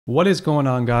What is going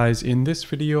on, guys? In this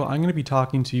video, I'm going to be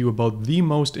talking to you about the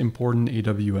most important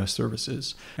AWS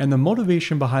services. And the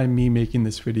motivation behind me making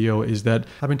this video is that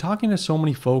I've been talking to so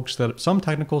many folks, that some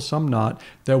technical, some not,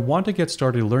 that want to get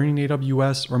started learning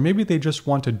AWS, or maybe they just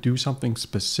want to do something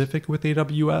specific with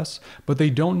AWS, but they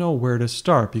don't know where to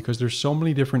start because there's so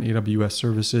many different AWS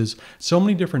services, so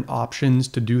many different options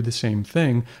to do the same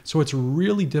thing. So it's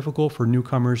really difficult for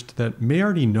newcomers that may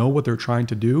already know what they're trying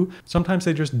to do. Sometimes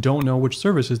they just don't know which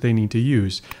services they need to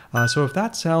use. So if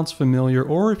that sounds familiar,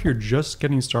 or if you're just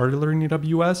getting started learning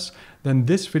AWS, then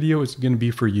this video is going to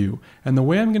be for you. And the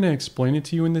way I'm going to explain it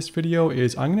to you in this video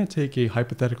is I'm going to take a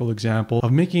hypothetical example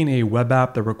of making a web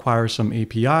app that requires some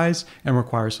APIs and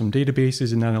requires some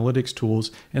databases and analytics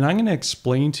tools. And I'm going to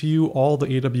explain to you all the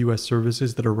AWS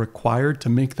services that are required to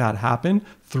make that happen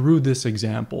through this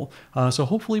example. So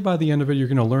hopefully by the end of it, you're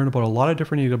going to learn about a lot of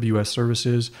different AWS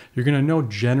services. You're going to know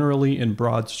generally in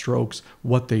broad strokes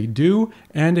what they do.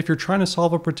 And if you're trying to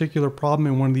solve a particular problem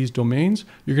in one of these domains,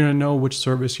 you're going to know which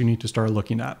service you need to start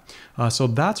looking at. So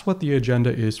that's what the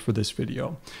agenda is for this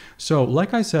video. So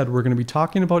like I said, we're going to be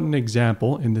talking about an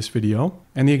example in this video.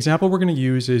 And the example we're going to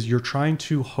use is you're trying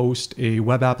to host a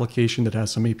web application that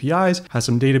has some APIs, has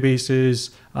some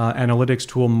databases, analytics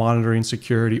tool, monitoring,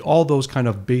 security, all those kind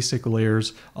of basic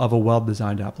layers of a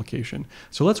well-designed application.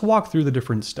 So let's walk through the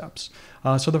different steps.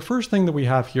 So the first thing that we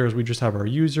have here is we just have our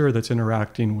user that's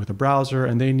interacting with a browser,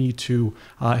 and they need to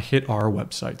hit our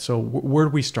website. So where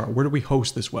do we start? Where do we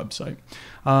host this website?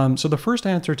 So the first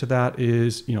answer to that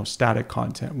is, static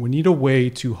content. We need a way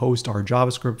to host our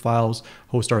JavaScript files,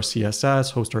 host our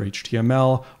CSS, host our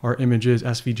HTML, our images,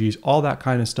 SVGs, all that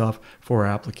kind of stuff for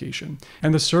our application.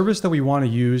 And the service that we want to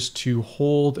use to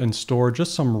hold and store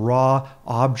just some raw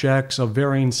objects of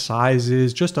varying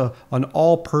sizes, just an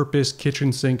all-purpose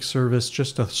kitchen sink service,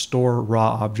 just to store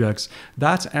raw objects,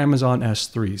 that's Amazon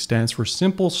S3, stands for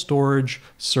Simple Storage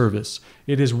Service.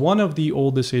 It is one of the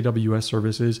oldest AWS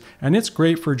services, and it's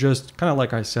great for just kind of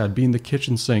like I said, being the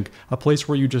kitchen sink, a place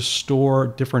where you just store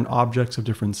different objects of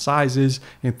different sizes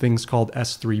in things called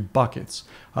S3 buckets.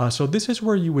 So this is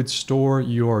where you would store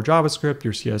your JavaScript,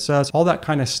 your CSS, all that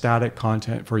kind of static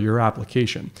content for your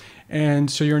application.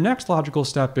 And so your next logical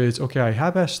step is, okay, I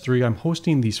have S3, I'm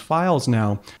hosting these files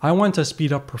now. I want to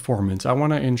speed up performance. I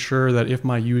want to ensure that if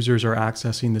my users are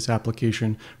accessing this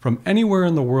application from anywhere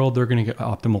in the world, they're going to get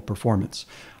optimal performance.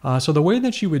 So the way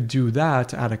that you would do that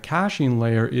to add a caching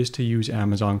layer is to use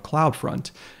Amazon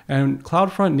Cloudfront. And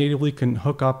Cloudfront natively can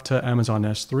hook up to Amazon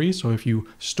S3. So if you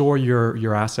store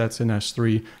your assets in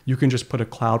S3, you can just put a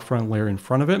Cloudfront layer in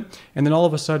front of it. And then all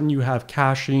of a sudden you have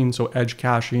caching, so edge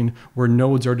caching, where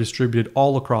nodes are distributed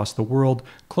all across the world,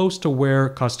 close to where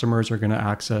customers are going to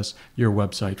access your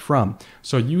website from.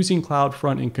 So using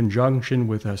Cloudfront in conjunction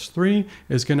with S3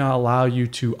 is going to allow you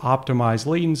to optimize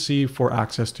latency for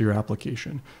access to your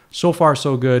application. So far,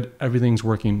 so good. Everything's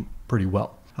working pretty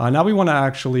well. Now we want to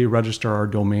actually register our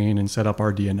domain and set up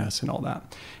our DNS and all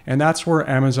that. And that's where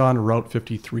Amazon Route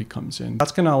 53 comes in.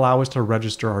 That's going to allow us to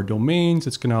register our domains.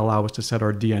 It's going to allow us to set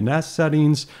our DNS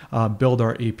settings, build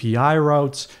our API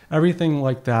routes, everything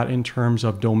like that in terms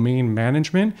of domain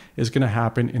management is going to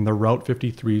happen in the Route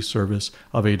 53 service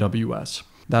of AWS.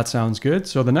 That sounds good.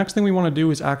 So the next thing we want to do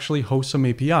is actually host some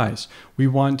APIs. We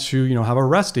want to, have a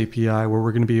REST API where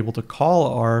we're going to be able to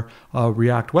call our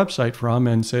React website from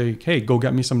and say, hey, go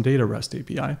get me some data REST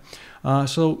API.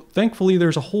 So thankfully,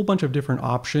 there's a whole bunch of different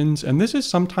options. And this is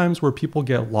sometimes where people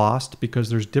get lost because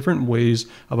there's different ways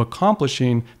of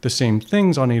accomplishing the same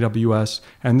things on AWS.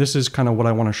 And this is kind of what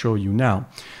I want to show you now.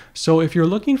 So if you're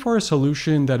looking for a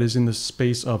solution that is in the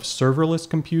space of serverless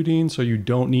computing, so you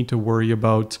don't need to worry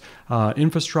about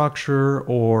infrastructure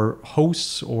or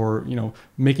hosts or,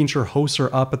 making sure hosts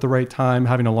are up at the right time,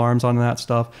 having alarms on that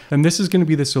stuff, then this is going to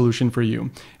be the solution for you.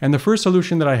 And the first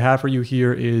solution that I have for you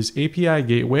here is API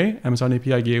Gateway, Amazon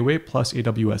API Gateway plus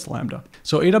AWS Lambda.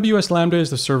 So AWS Lambda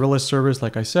is the serverless service.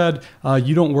 Like I said,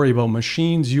 you don't worry about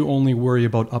machines. You only worry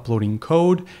about uploading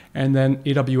code. And then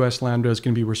AWS Lambda is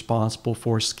going to be responsible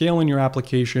for scaling your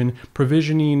application,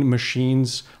 provisioning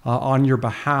machines on your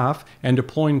behalf, and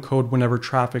deploying code whenever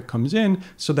traffic comes in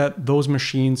so that those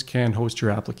machines can host your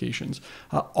applications.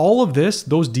 All of this,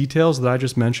 those details that I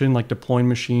just mentioned, like deploying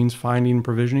machines, finding,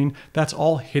 provisioning, that's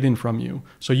all hidden from you.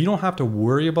 So you don't have to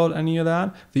worry about any of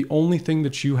that. The only thing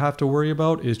that you have to worry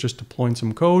about is just deploying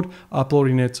some code,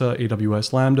 uploading it to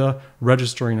AWS Lambda,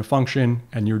 registering a function,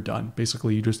 and you're done.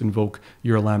 Basically, you just invoke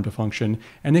your Lambda function,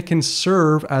 and it can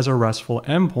serve as a RESTful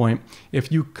endpoint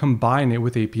if you combine it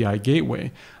with API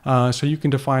Gateway. So you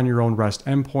can define your own REST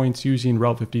endpoints using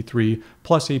Route 53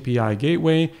 plus API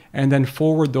Gateway, and then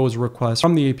forward those requests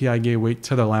from the API Gateway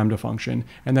to the Lambda function.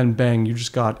 And then bang, you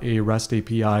just got a REST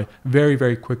API very,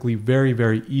 very quickly, very,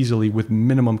 very easily with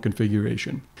minimum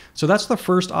configuration. So that's the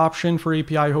first option for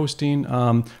API hosting.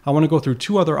 I want to go through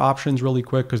two other options really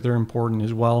quick because they're important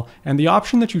as well. And the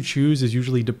option that you choose is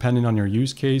usually dependent on your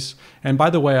use case. And by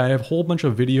the way, I have a whole bunch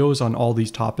of videos on all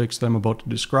these topics that I'm about to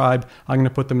describe. I'm going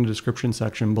to put them in the description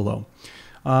section below.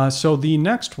 So the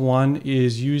next one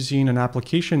is using an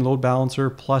application load balancer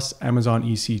plus Amazon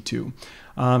EC2.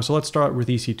 So let's start with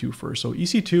EC2 first. So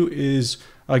EC2 is,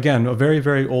 again, a very,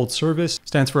 very old service.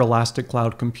 Stands for Elastic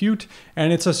Cloud Compute.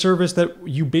 And it's a service that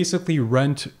you basically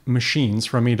rent machines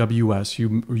from AWS.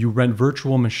 You rent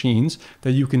virtual machines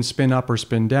that you can spin up or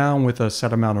spin down with a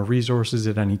set amount of resources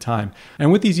at any time.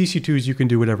 And with these EC2s, you can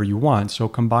do whatever you want. So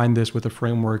combine this with a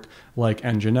framework like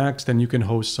Nginx, then you can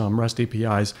host some REST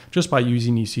APIs just by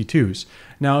using EC2s.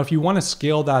 Now, if you want to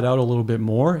scale that out a little bit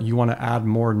more, you want to add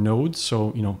more nodes.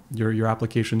 So, your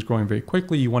application is growing very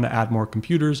quickly. You want to add more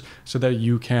computers so that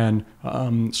you can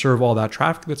serve all that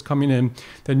traffic that's coming in.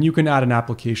 Then you can add an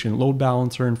application load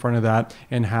balancer in front of that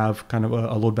and have kind of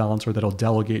a load balancer that'll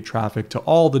delegate traffic to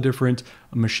all the different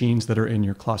machines that are in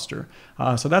your cluster.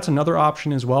 So that's another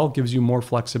option as well. Gives you more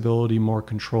flexibility, more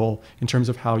control in terms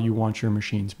of how you want your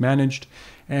machines managed.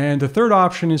 And the third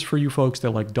option is for you folks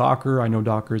that like Docker. I know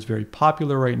Docker is very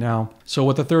popular right now. So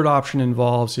what the third option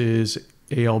involves is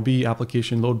ALB,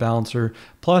 Application Load Balancer,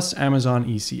 plus Amazon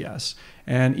ECS.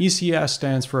 And ECS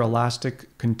stands for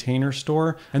Elastic Container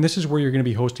Store. And this is where you're going to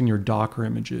be hosting your Docker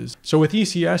images. So with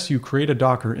ECS, you create a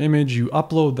Docker image, you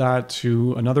upload that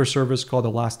to another service called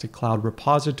Elastic Cloud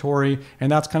Repository.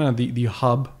 And that's kind of the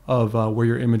hub of where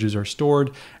your images are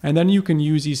stored. And then you can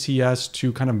use ECS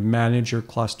to kind of manage your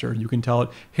cluster. You can tell it,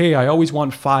 hey, I always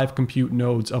want 5 compute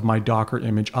nodes of my Docker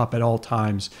image up at all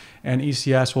times. And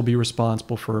ECS will be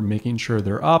responsible for making sure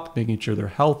they're up, making sure they're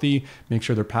healthy, make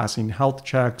sure they're passing health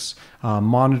checks,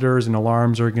 monitors and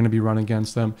alarms are going to be run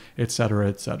against them, etc.,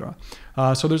 etc.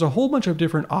 So there's a whole bunch of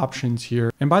different options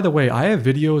here. And by the way, I have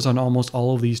videos on almost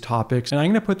all of these topics, and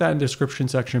I'm going to put that in the description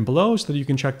section below so that you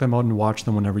can check them out and watch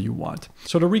them whenever you want.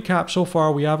 So to recap, so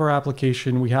far we have our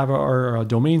application, we have our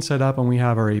domain set up, and we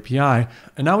have our API.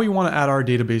 And now we want to add our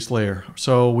database layer.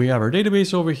 So we have our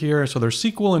database over here. So there's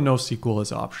SQL and NoSQL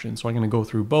as options. So I'm going to go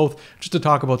through both just to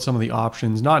talk about some of the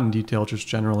options, not in detail, just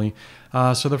generally.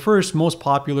 So the first most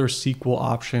popular SQL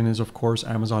option is, of course,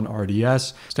 Amazon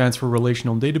RDS, stands for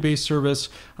Relational Database Service.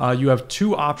 You have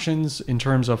two options in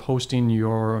terms of hosting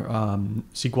your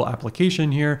SQL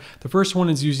application here. The first one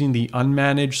is using the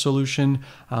unmanaged solution.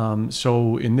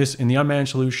 So in the unmanaged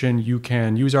solution, you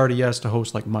can use RDS to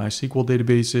host like MySQL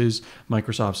databases,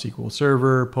 Microsoft SQL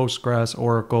Server, Postgres,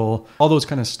 Oracle, all those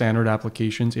kind of standard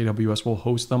applications. AWS will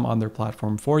host them on their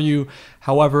platform for you.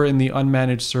 However, in the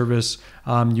unmanaged service,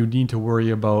 you need to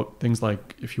worry about things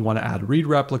like if you want to add read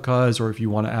replicas or if you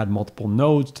want to add multiple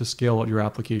nodes to scale out your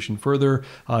application further,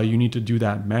 you need to do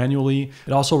that manually.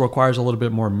 It also requires a little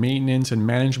bit more maintenance and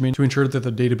management to ensure that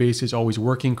the database is always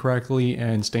working correctly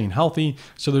and staying healthy.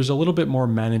 So there's a little bit more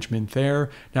management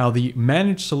there. Now the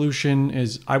managed solution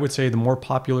is, I would say, the more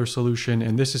popular solution,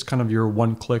 and this is kind of your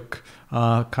one-click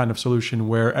kind of solution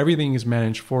where everything is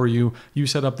managed for you. You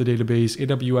set up the database,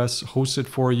 AWS hosts it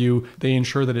for you. They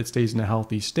ensure that it stays in a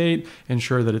healthy state,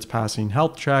 ensure that it's passing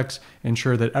health checks,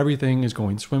 ensure that everything is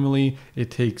going swimmingly. It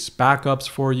takes backups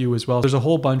for you as well. There's a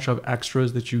whole bunch of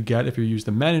extras that you get if you use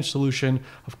the managed solution.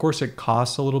 Of course, it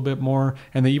costs a little bit more,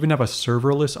 and they even have a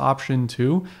serverless option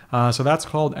too. So that's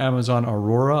called Amazon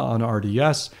Aurora on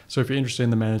RDS. So if you're interested in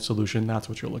the managed solution, that's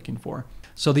what you're looking for.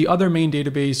 So the other main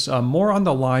database, more on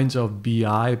the lines of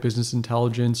BI, business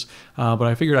intelligence, but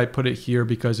I figured I'd put it here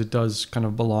because it does kind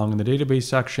of belong in the database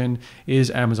section, is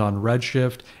Amazon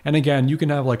Redshift. And again, you can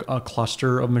have like a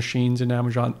cluster of machines in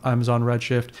Amazon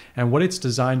Redshift. And what it's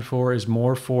designed for is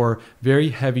more for very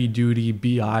heavy duty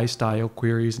BI style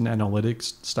queries and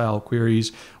analytics style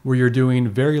queries where you're doing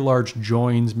very large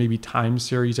joins, maybe time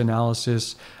series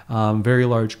analysis, very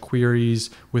large queries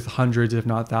with hundreds, if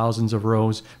not thousands of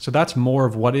rows. So that's more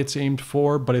of what it's aimed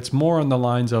for, but it's more on the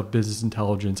lines of business business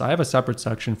intelligence. I have a separate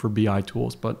section for BI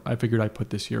tools, but I figured I'd put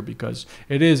this here because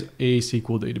it is a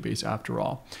SQL database after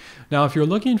all. Now, if you're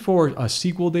looking for a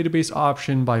SQL database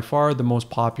option, by far the most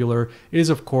popular is,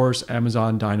 of course,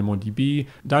 Amazon DynamoDB.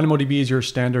 DynamoDB is your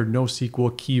standard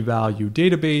NoSQL key value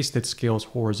database that scales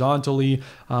horizontally,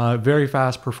 very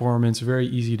fast performance, very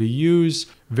easy to use,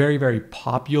 very, very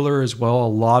popular as well. A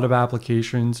lot of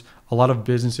applications, a lot of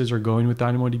businesses are going with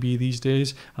DynamoDB these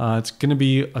days. It's going to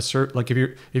be like if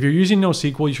you're using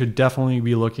NoSQL, you should definitely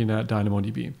be looking at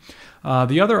DynamoDB.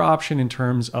 The other option in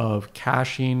terms of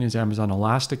caching is Amazon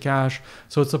Elasticache.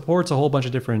 So it supports a whole bunch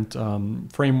of different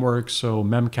frameworks, so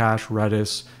Memcache,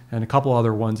 Redis, and a couple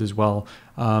other ones as well.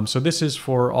 So this is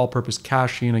for all-purpose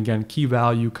caching, again, key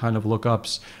value kind of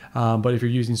lookups. But if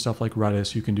you're using stuff like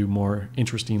Redis, you can do more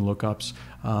interesting lookups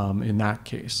in that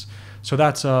case. So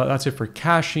that's it for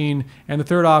caching. And the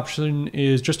third option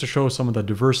is just to show some of the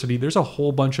diversity. There's a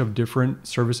whole bunch of different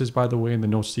services, by the way, in the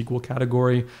NoSQL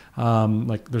category.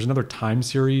 Like there's another time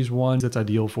series one that's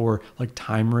ideal for like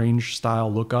time range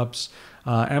style lookups.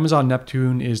 Amazon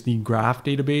Neptune is the graph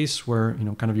database where,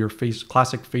 kind of your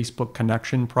classic Facebook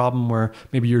connection problem where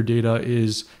maybe your data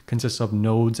consists of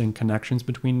nodes and connections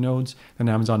between nodes. Then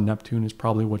Amazon Neptune is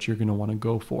probably what you're going to want to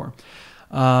go for.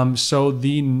 So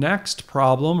the next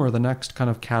problem or the next kind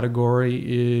of category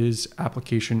is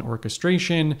application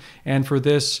orchestration. And for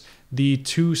this, the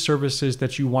two services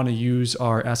that you want to use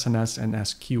are SNS and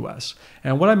SQS.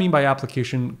 And what I mean by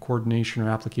application coordination or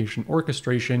application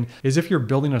orchestration is if you're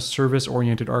building a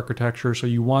service-oriented architecture, so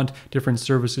you want different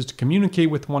services to communicate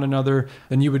with one another,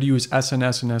 then you would use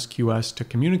SNS and SQS to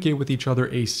communicate with each other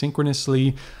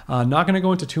asynchronously. Not going to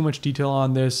go into too much detail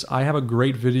on this. I have a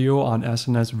great video on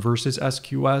SNS versus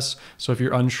SQS. So if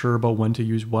you're unsure about when to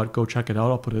use what, go check it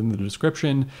out. I'll put it in the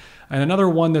description. And another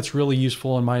one that's really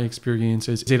useful in my experience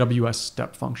is AWS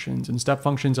step functions. And step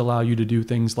functions allow you to do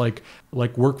things like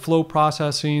workflow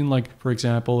processing. Like, for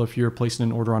example, if you're placing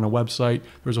an order on a website,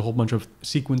 there's a whole bunch of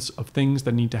sequence of things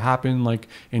that need to happen, like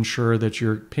ensure that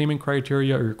your payment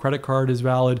criteria or your credit card is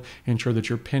valid, ensure that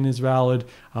your PIN is valid,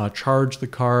 charge the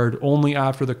card. Only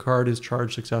after the card is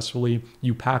charged successfully,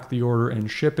 you pack the order and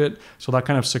ship it. So that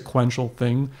kind of sequential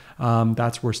thing,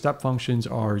 that's where step functions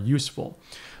are useful.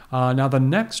 Now, the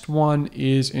next one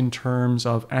is in terms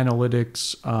of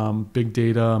analytics, big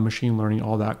data, machine learning,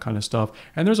 all that kind of stuff.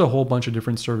 And there's a whole bunch of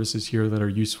different services here that are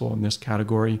useful in this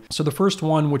category. So the first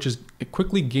one, which is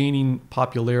quickly gaining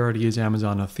popularity, is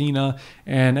Amazon Athena.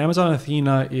 And Amazon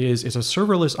Athena is a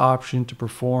serverless option to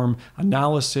perform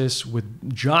analysis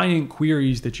with giant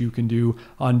queries that you can do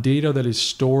on data that is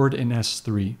stored in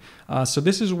S3. So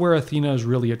this is where Athena is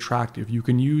really attractive. You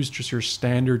can use just your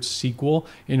standard SQL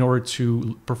in order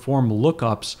to perform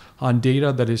lookups on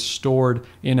data that is stored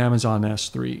in Amazon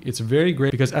S3. It's very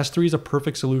great because S3 is a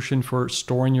perfect solution for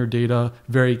storing your data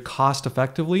very cost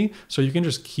effectively. So you can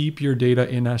just keep your data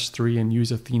in S3 and use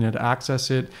Athena to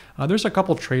access it. There's a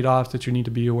couple trade-offs that you need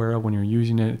to be aware of when you're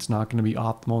using it. It's not going to be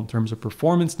optimal in terms of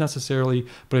performance necessarily,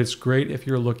 but it's great if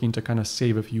you're looking to kind of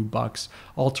save a few bucks.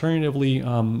 Alternatively,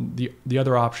 the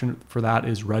other option for that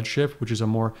is Redshift, which is a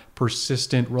more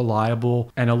persistent,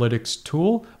 reliable analytics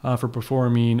tool for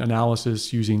performing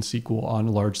analysis using SQL on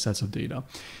large sets of data.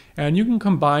 And you can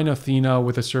combine Athena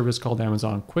with a service called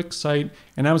Amazon Quicksight.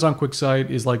 And Amazon Quicksight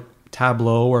is like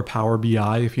Tableau or Power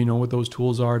BI, if you know what those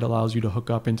tools are. It allows you to hook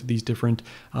up into these different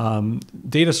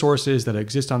data sources that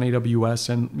exist on AWS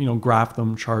and graph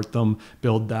them, chart them,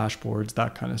 build dashboards,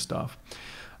 that kind of stuff.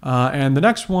 And the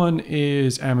next one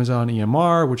is Amazon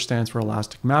EMR, which stands for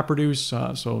Elastic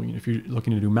MapReduce. So if you're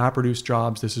looking to do MapReduce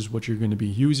jobs, this is what you're going to be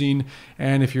using.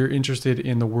 And if you're interested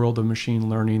in the world of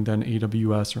machine learning, then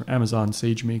AWS or Amazon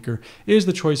Sagemaker is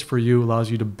the choice for you.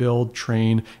 Allows you to build,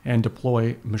 train, and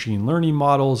deploy machine learning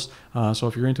models. So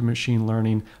if you're into machine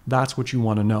learning, that's what you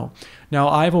want to know. Now,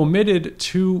 I've omitted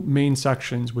two main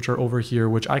sections, which are over here,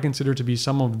 which I consider to be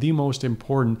some of the most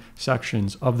important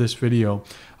sections of this video.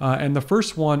 And the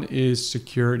first one is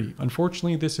security.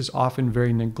 Unfortunately, this is often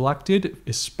very neglected,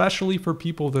 especially for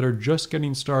people that are just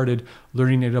getting started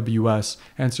learning AWS.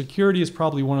 And security is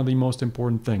probably one of the most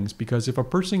important things, because if a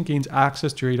person gains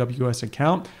access to your AWS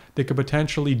account, they could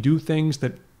potentially do things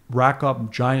that rack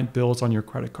up giant bills on your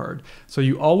credit card. So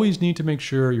you always need to make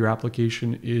sure your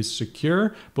application is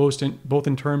secure, both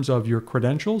in terms of your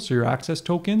credentials, so your access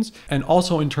tokens, and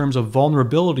also in terms of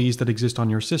vulnerabilities that exist on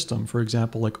your system, for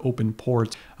example, like open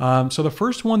ports. So the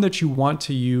first one that you want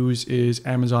to use is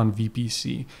Amazon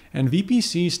VPC. And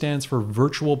VPC stands for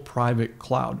Virtual Private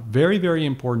Cloud. Very, very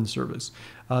important service.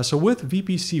 So with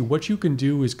VPC, what you can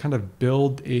do is kind of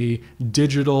build a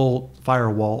digital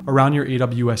firewall around your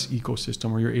AWS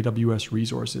ecosystem or your AWS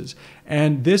resources.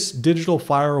 And this digital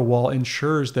firewall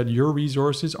ensures that your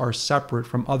resources are separate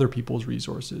from other people's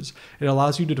resources. It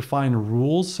allows you to define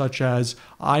rules such as,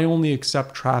 I only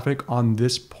accept traffic on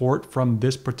this port from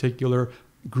this particular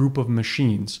group of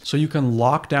machines. So you can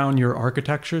lock down your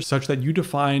architecture such that you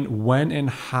define when and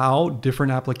how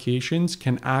different applications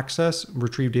can access,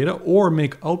 retrieve data, or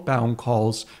make outbound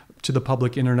calls to the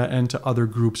public internet and to other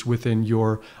groups within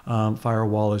your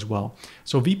firewall as well.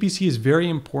 So VPC is very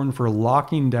important for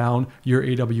locking down your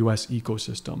AWS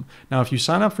ecosystem. Now, if you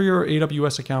sign up for your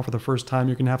AWS account for the first time,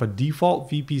 you're gonna have a default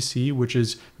VPC, which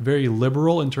is very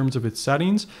liberal in terms of its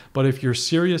settings. But if you're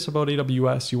serious about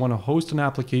AWS, you wanna host an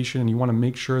application and you wanna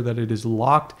make sure that it is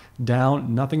locked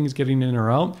down, nothing is getting in or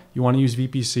out, you wanna use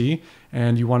VPC.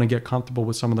 And you want to get comfortable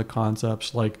with some of the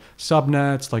concepts like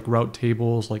subnets, like route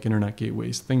tables, like internet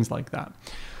gateways, things like that.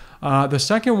 The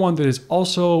second one that is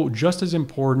also just as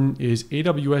important is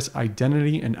AWS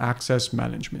Identity and Access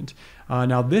Management.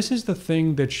 Now, this is the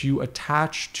thing that you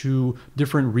attach to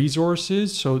different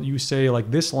resources. So you say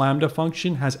like this Lambda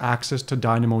function has access to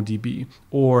DynamoDB,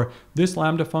 or this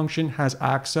Lambda function has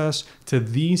access to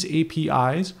these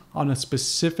APIs on a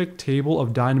specific table of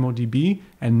DynamoDB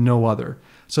and no other.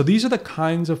 So these are the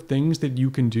kinds of things that you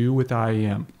can do with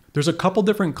IAM. There's a couple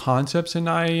different concepts in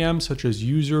IAM, such as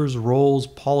users, roles,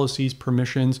 policies,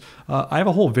 permissions. I have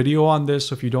a whole video on this,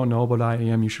 so if you don't know about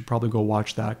IAM, you should probably go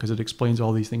watch that because it explains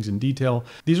all these things in detail.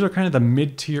 These are kind of the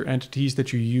mid-tier entities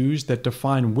that you use that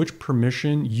define which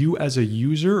permission you as a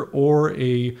user or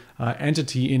a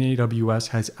entity in AWS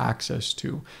has access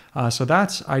to. So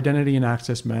that's Identity and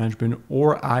Access Management,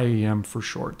 or IAM for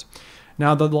short.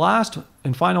 Now, the last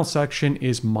and final section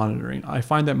is monitoring. I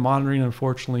find that monitoring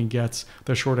unfortunately gets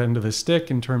the short end of the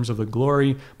stick in terms of the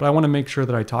glory, but I want to make sure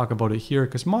that I talk about it here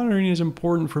because monitoring is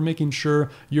important for making sure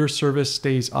your service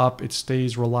stays up, it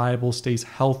stays reliable, stays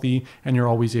healthy, and you're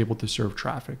always able to serve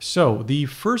traffic. So the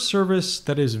first service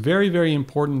that is very, very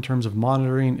important in terms of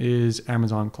monitoring is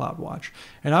Amazon Cloudwatch.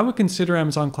 And I would consider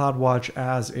Amazon Cloudwatch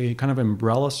as a kind of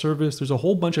umbrella service. There's a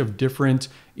whole bunch of different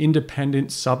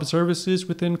independent sub-services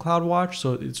within Cloudwatch,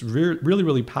 so it's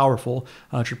really powerful.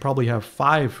 It should probably have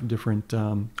 5 different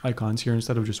icons here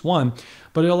instead of just one,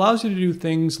 but it allows you to do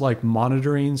things like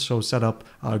monitoring, so set up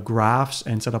graphs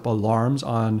and set up alarms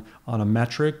on a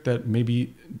metric that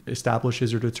maybe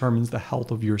establishes or determines the health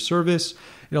of your service.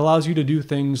 It allows you to do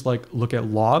things like look at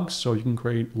logs, so you can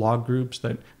create log groups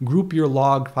that group your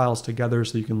log files together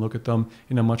so you can look at them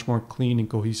in a much more clean and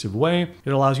cohesive way.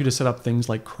 It allows you to set up things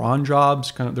like cron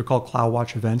jobs, they're called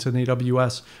Cloudwatch events in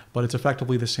AWS, but it's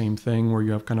effectively the same thing where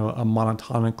you have kind of a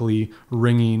monotonically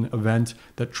ringing event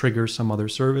that triggers some other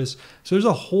service. So there's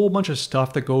a whole bunch of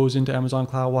stuff that goes into Amazon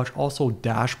Cloudwatch, also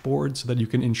dashboards so that you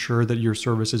can ensure that your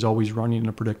service is always running in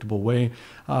a predictable way.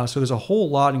 So there's a whole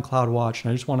lot in Cloudwatch,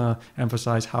 and I just want to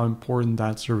emphasize how important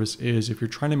that service is if you're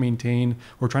trying to maintain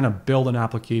or trying to build an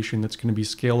application that's going to be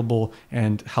scalable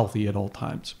and healthy at all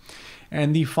times.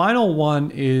 And the final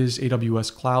one is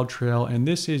AWS Cloudtrail, and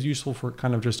this is useful for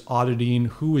kind of just auditing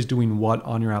who is doing what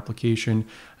on your application,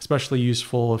 especially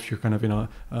useful if you're kind of in a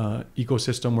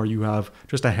ecosystem where you have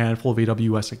just a handful of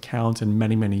AWS accounts and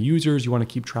many users. You want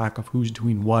to keep track of who's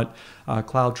doing what.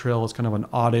 Cloudtrail is kind of an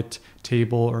audit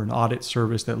table or an audit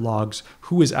service that logs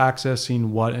who is accessing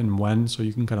what and when, so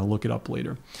you can kind of look it up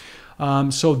later.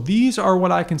 So these are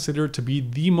what I consider to be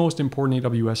the most important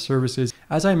AWS services.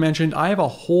 As I mentioned, I have a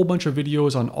whole bunch of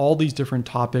videos on all these different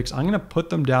topics. I'm going to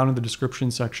put them down in the description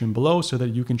section below so that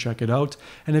you can check it out.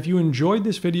 And if you enjoyed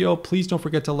this video, please don't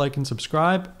forget to like and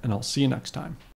subscribe, and I'll see you next time.